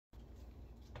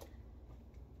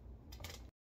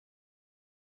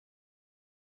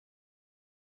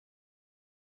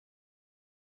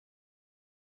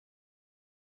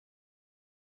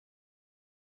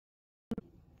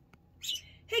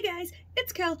Hey guys,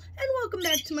 it's Cal and welcome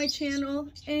back to my channel,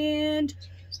 and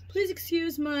please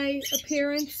excuse my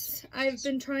appearance. I've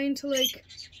been trying to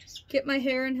get my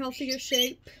hair in healthier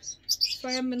shape, so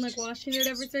I haven't been washing it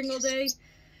every single day,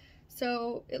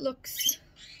 so it looks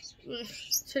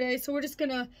today, so we're just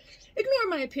gonna ignore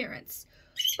my appearance.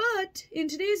 But in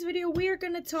today's video we are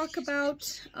going to talk about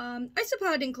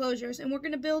Isopod enclosures, and we're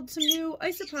going to build some new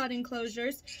Isopod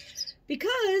enclosures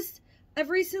because I've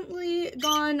recently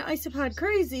gone Isopod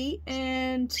crazy,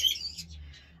 and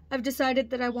I've decided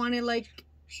that I want to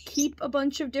keep a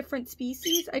bunch of different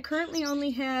species. I currently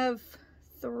only have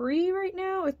 3 right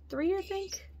now, or 3 I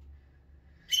think.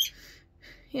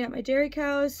 Yeah, my dairy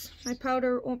cows, my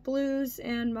powder blues,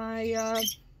 and my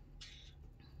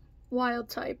wild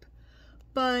type.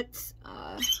 But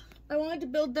I wanted to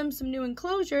build them some new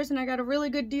enclosures, and I got a really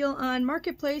good deal on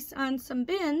Marketplace on some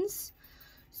bins.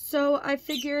 So I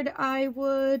figured I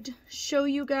would show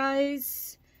you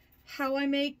guys how I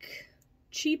make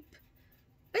cheap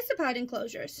Isopod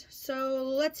enclosures. So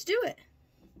let's do it.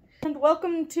 And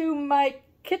welcome to my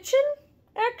kitchen,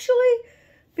 actually,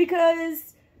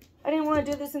 because I didn't want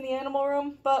to do this in the animal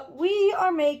room, but we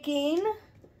are making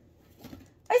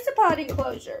Isopod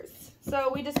enclosures. So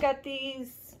we just got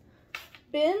these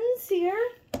bins here.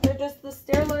 They're just the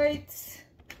Sterilite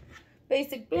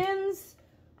basic bins.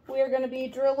 We are going to be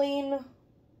drilling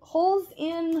holes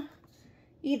in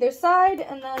either side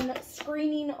and then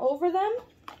screening over them.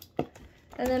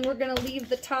 And then we're going to leave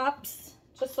the tops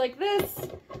just like this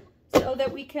so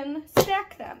that we can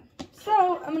stack them.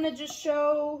 So I'm going to just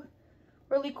show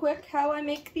really quick how I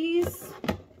make these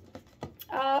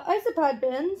Isopod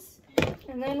bins.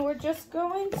 And then we're just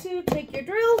going to take your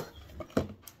drill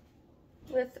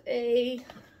with a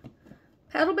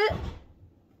paddle bit,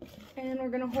 and we're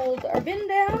going to hold our bin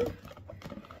down.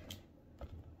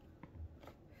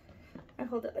 I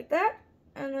hold it like that,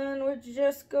 and then we're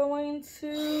just going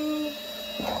to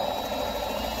kind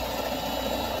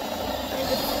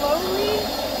of slowly.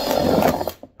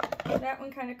 That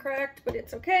one kind of cracked, but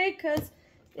it's okay because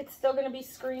it's still going to be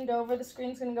screened over. The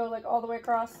screen's going to go all the way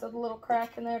across, so the little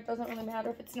crack in there, it doesn't really matter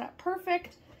if it's not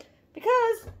perfect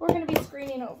because we're going to be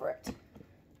screening over it.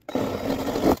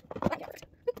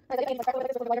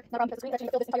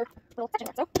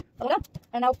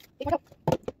 And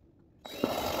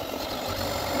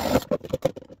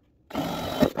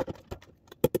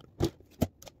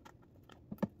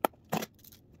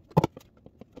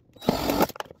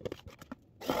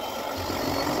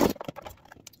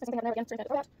now, again, turn it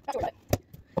over that. That's what I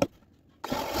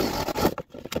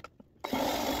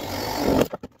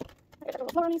got a little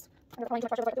floor on these. I'm applying too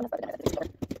much pressure, but I didn't this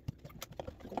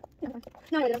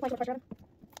no, I didn't apply too much pressure on them.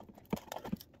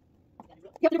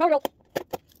 Yep, do power drill.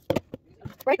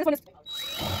 Right, this one is.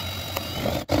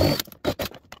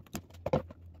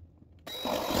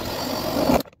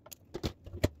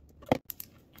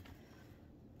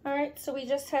 Alright, so we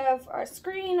just have our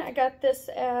screen. I got this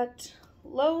at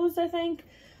Lowe's, I think.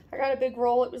 I got a big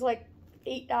roll. It was like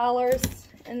 $8.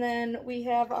 And then we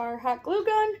have our hot glue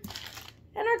gun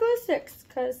and our glue sticks,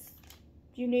 because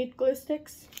you need glue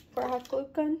sticks for a hot glue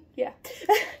gun. Yeah.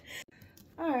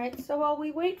 Alright, so while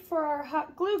we wait for our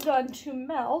hot glue gun to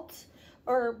melt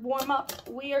or warm up,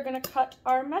 we are going to cut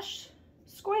our mesh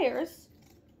squares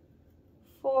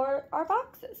for our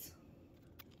boxes.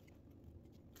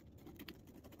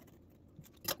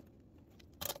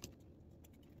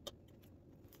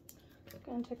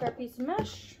 Going to take our piece of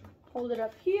mesh, hold it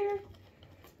up here,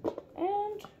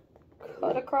 and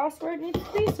cut across where it needs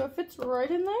to be so it fits right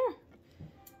in there.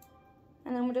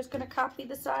 And then we're just going to copy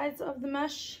the sides of the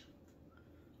mesh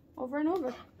over and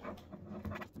over.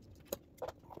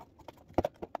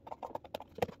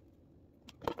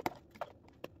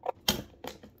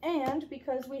 And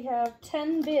because we have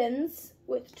 10 bins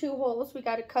with 2 holes, we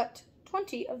got to cut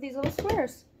 20 of these little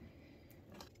squares.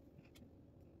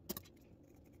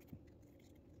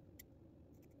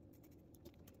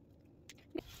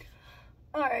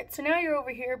 Alright, so now you're over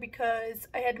here because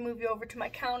I had to move you over to my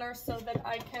counter so that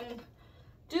I can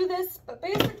do this. But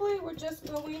basically, we're just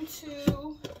going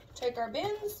to take our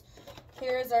bins.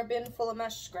 Here is our bin full of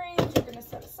mesh screens we're going to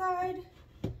set aside.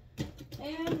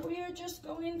 And we are just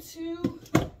going to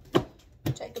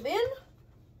take a bin,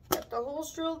 get the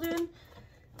holes drilled in,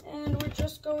 and we're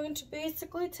just going to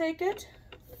basically take it,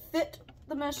 fit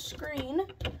the mesh screen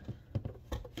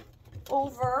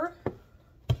over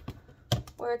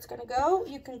where it's going to go.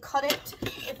 You can cut it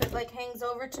if it hangs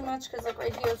over too much, because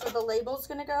right here is where the label's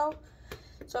going to go.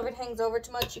 So if it hangs over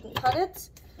too much, you can cut it.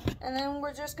 And then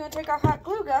we're just going to take our hot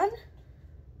glue gun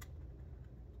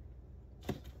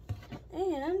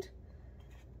and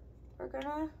we're going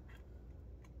to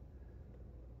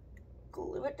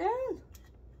glue it down.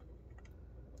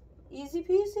 Easy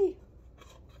peasy.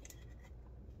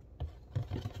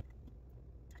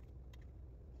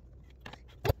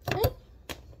 Okay.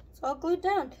 It's all glued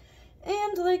down.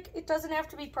 And like, it doesn't have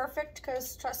to be perfect,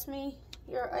 because trust me,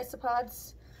 your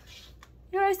isopods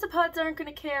aren't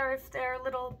gonna care if their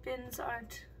little bins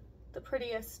aren't the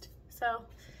prettiest. So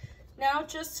now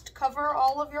just cover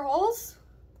all of your holes.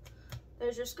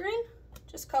 There's your screen.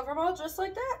 Just cover them all just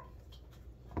like that.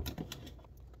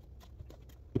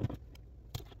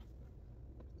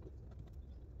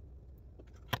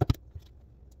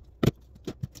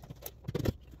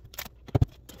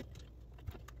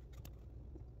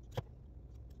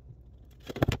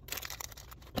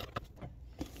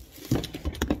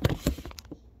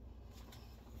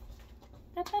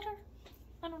 That better?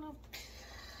 I don't know.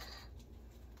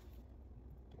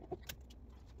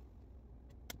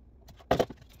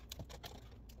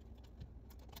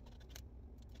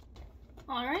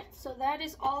 Alright, so that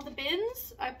is all the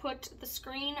bins. I put the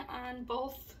screen on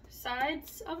both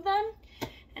sides of them.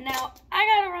 And now I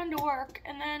gotta run to work,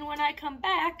 and then when I come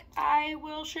back, I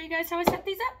will show you guys how I set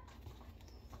these up.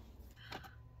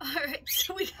 Alright,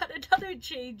 so we got another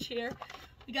change here.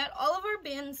 We got all of our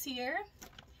bins here,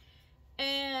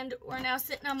 and we're now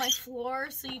sitting on my floor,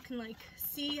 so you can like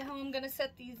see how I'm gonna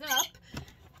set these up.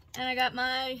 And I got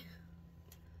my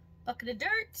bucket of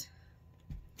dirt,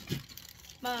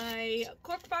 my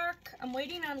cork bark. I'm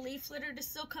waiting on leaf litter to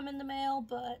still come in the mail,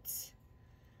 but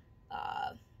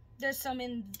there's some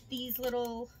in these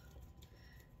little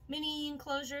mini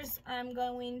enclosures I'm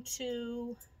going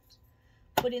to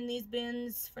put in these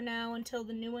bins for now until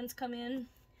the new ones come in.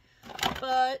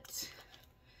 But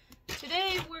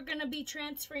today we're going to be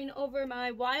transferring over my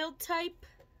wild type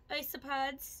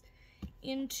isopods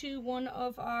into one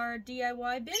of our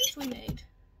DIY bins we made.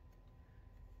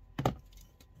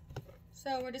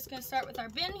 So we're just going to start with our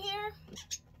bin here.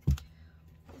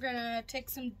 We're going to take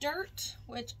some dirt,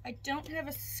 which I don't have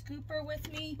a scooper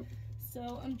with me,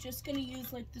 so I'm just going to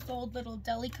use like this old little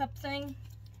deli cup thing.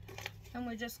 And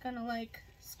we're just going to like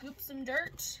scoop some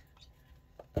dirt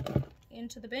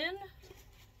into the bin.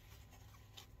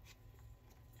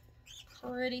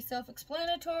 Pretty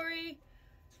self-explanatory.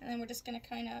 And then we're just going to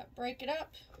kind of break it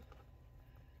up.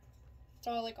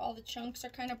 So like all the chunks are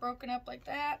kind of broken up like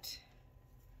that.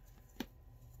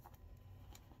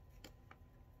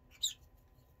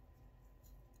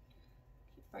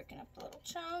 Breaking up the little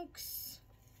chunks.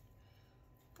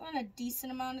 Want a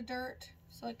decent amount of dirt,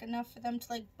 so like enough for them to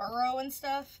like burrow and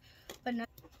stuff, but not.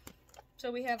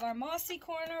 So we have our mossy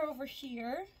corner over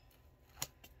here.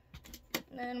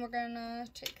 And then we're gonna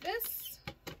take this.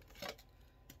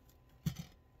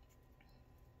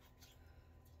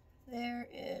 There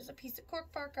is a piece of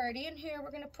cork bark already in here.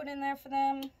 We're gonna put in there for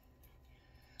them.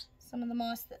 Some of the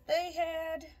moss that they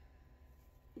had.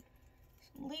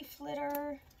 Some leaf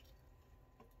litter.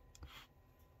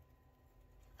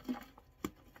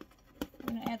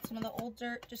 I'm going to add some of the old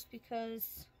dirt just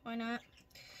because, why not?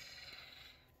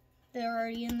 They're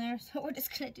already in there, so we're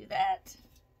just going to do that.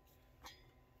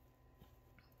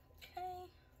 Okay.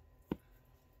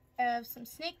 I have some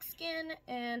snake skin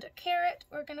and a carrot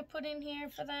we're going to put in here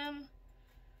for them.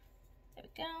 There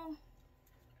we go.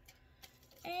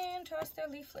 And toss their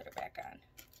leaf litter back on.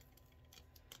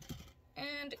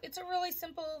 And it's a really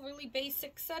simple, really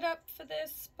basic setup for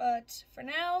this, but for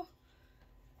now,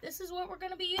 this is what we're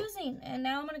going to be using. And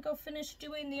now I'm going to go finish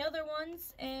doing the other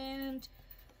ones, and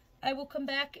I will come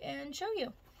back and show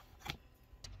you.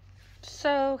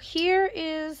 So here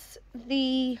is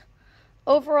the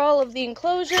overall of the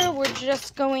enclosure. We're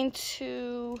just going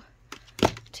to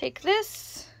take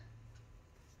this,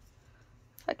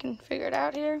 if I can figure it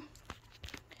out here,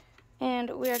 and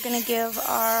we are going to give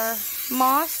our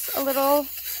moss a little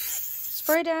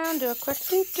spray down, do a quick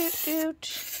doot doot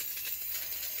doot.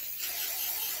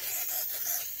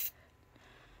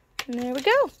 And there we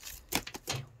go.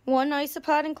 One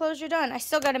isopod enclosure done. I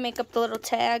still got to make up the little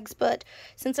tags, but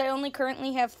since I only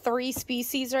currently have 3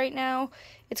 species right now,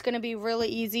 it's going to be really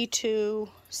easy to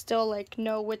still like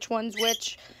know which one's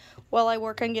which while I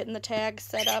work on getting the tags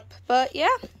set up. But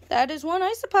yeah, that is one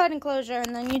isopod enclosure.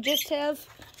 And then you just have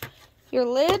your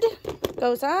lid,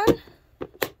 goes on,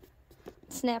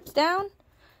 snaps down,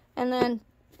 and then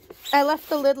I left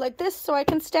the lid like this so I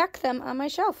can stack them on my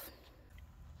shelf.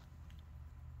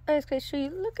 I was going to show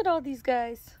you, look at all these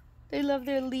guys. They love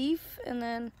their leaf, and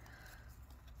then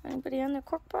anybody on their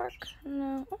cork bark?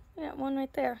 No, oh, we got one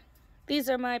right there. These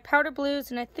are my powder blues,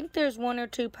 and I think there's 1 or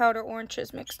 2 powder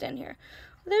oranges mixed in here.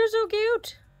 They're so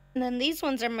cute. And then these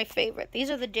ones are my favorite. These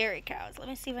are the dairy cows. Let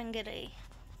me see if I can get a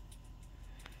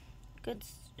good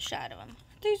shot of him.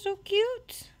 They're so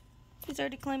cute. He's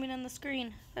already climbing on the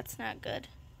screen. That's not good.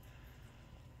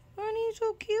 Aren't he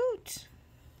so cute?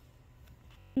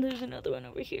 There's another one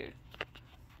over here.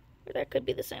 Or that could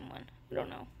be the same one. I don't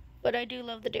know. But I do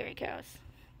love the dairy cows.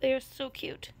 They are so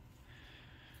cute.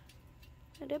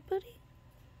 Is that buddy?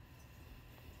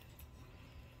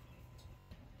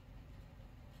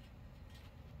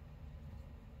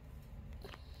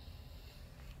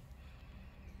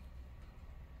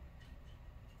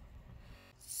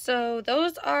 So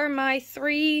those are my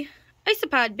 3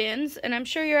 Isopod bins, and I'm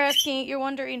sure you're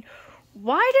wondering,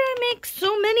 why did I make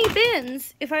so many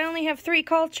bins if I only have 3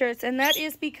 cultures? And that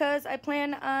is because I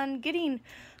plan on getting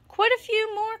quite a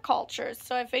few more cultures.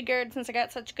 So I figured since I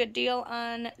got such a good deal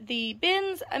on the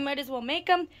bins, I might as well make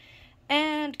them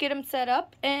and get them set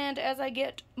up. And as I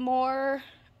get more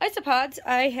Isopods,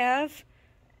 I have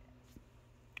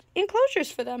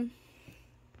enclosures for them.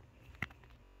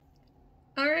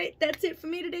 Alright, that's it for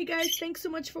me today, guys. Thanks so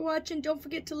much for watching. Don't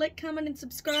forget to like, comment, and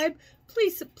subscribe.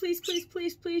 Please, please, please,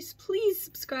 please, please, please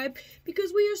subscribe,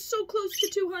 because we are so close to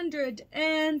 200,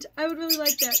 and I would really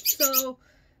like that. So,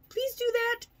 please do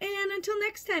that, and until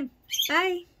next time,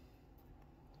 bye.